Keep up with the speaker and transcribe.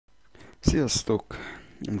Sziasztok!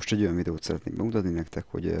 Most egy olyan videót szeretnék bemutatni nektek,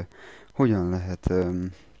 hogy hogyan lehet,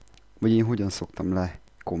 vagy én hogyan szoktam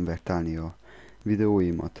lekonvertálni a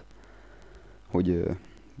videóimat, hogy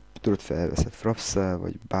tudod, felveszed Frapszel,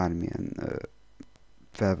 vagy bármilyen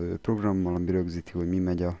felvevő programmal, ami rögzíti, hogy mi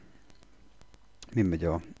megy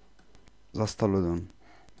az asztalodon,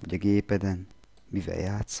 vagy a gépeden, mivel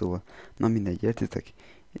játszol. Na mindegy, értitek?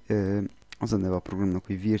 Az a neve a programnak,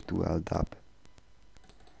 hogy Virtual Dub.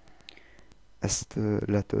 Ezt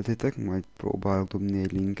letöltitek, majd próbálok dobni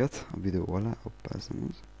egy linket a videó alá. Hoppá, ez nem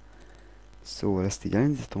az. Szóval ezt így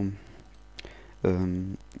elindítom.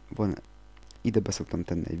 Ide beszoktam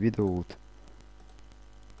tenni egy videót.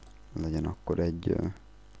 Legyen akkor egy...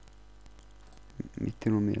 mit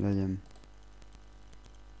tudom én legyen?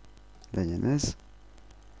 Legyen ez.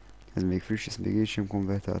 Ez még friss, ezt még én sem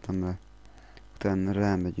konvertáltam le. Utána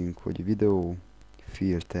rámegyünk, hogy videó,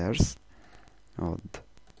 filters, add.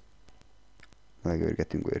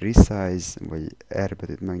 Legörgetünk, hogy resize, vagy R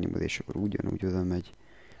betűt megnyomod, és akkor ugyanúgy oda megy.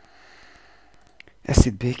 Ezt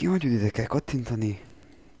itt békén hagyod, ide kell kattintani.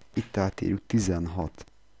 Itt átírjuk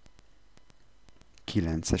 16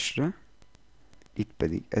 9-esre. Itt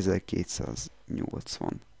pedig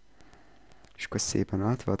 1280. És akkor szépen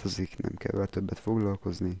átváltozik, nem kell vele többet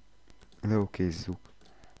foglalkozni. Leokézzük.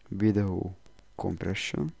 Video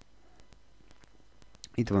compression.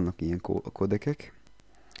 Itt vannak ilyen kodekek.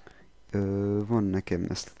 Van nekem,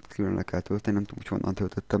 ezt külön le kell tölteni, nem tudom, hogy honnan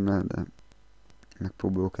töltöttem le, de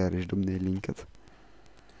megpróbálok erre is dobni egy linket.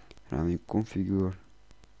 Rámegyünk configure,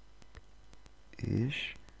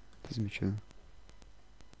 és ez micsoda?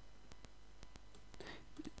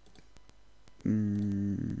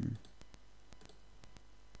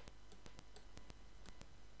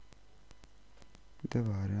 De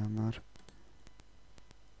várjál már.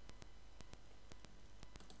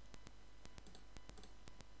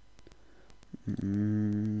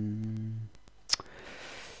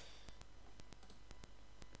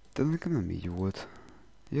 De nekem nem így volt.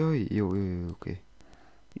 Jaj, jó, oké.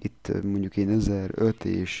 Itt mondjuk én 1005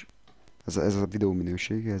 és ez a videó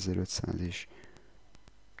minősége 1500 és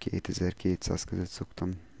 2200 között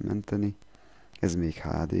szoktam menteni. Ez még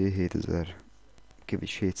HD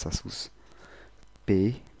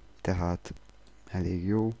 720p, tehát elég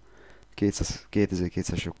jó.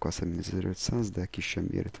 2200 sokkal szebb, mint 1500, de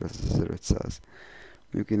kisebb méretű az 1500.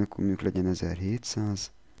 Mondjuk én akkor mondjuk legyen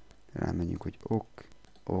 1700. Rámegyünk, hogy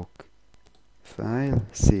ok, file,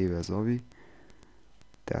 save as avi.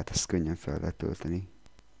 Tehát ezt könnyen fel lehet tölteni.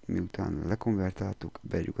 Miután lekonvertáltuk,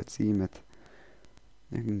 beírjuk a címet.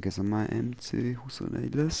 Nekünk ez a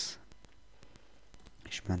MyMC21 lesz.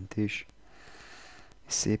 És mentés.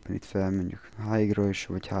 És szépen itt felmenjük HY-ra is,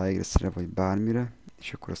 vagy HY-re, vagy bármire.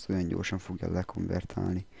 És akkor azt olyan gyorsan fogja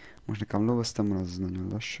lekonvertálni. Most nekem lovaztam van, az nagyon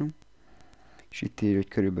lassú. És itt írja, hogy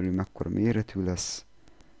körülbelül mekkora méretű lesz.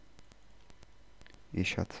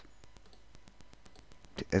 És hát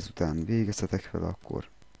ezután végeztetek fel, akkor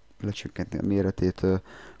lecsökkentni a méretét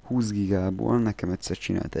 20 gigából. Nekem egyszer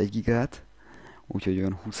csinált 1 gigát. Úgyhogy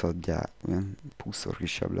olyan 20-szor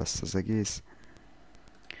kisebb lesz az egész.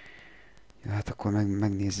 Ja, hát akkor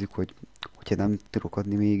megnézzük, hogy hogyha nem tudok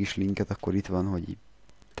adni mégis linket, akkor itt van, hogy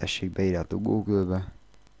tessék beírjátok Google-be.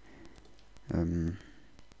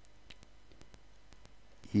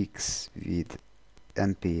 Xvid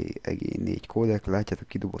MP4 Kodek, látjátok,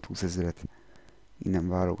 kidobott 20 000-et. Innen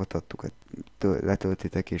válogatottuk,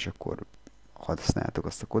 letöltitek, és akkor használjátok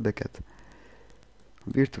azt a kodeket.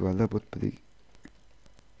 A virtual labot pedig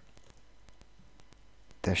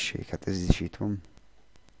tessék, hát ez is itt van.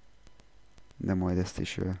 De majd ezt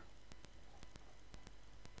is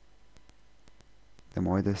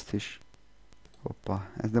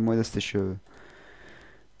hoppá, de majd ezt is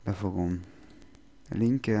be fogom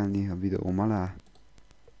linkelni a videóm alá.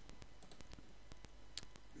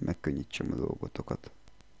 Megkönnyítsem a dolgotokat.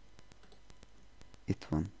 Itt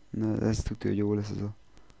van. Na, ez tudja, hogy jó lesz ez a...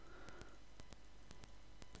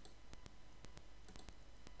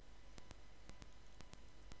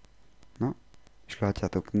 Na, és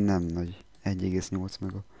látjátok, nem nagy. 1,8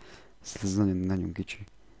 mega. Ez nagyon, nagyon kicsi.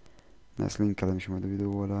 Na, ezt linkelem is majd a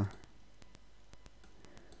videó alá.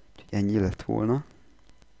 Úgyhogy ennyi lett volna.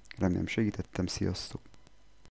 Remélem segítettem, sziasztok!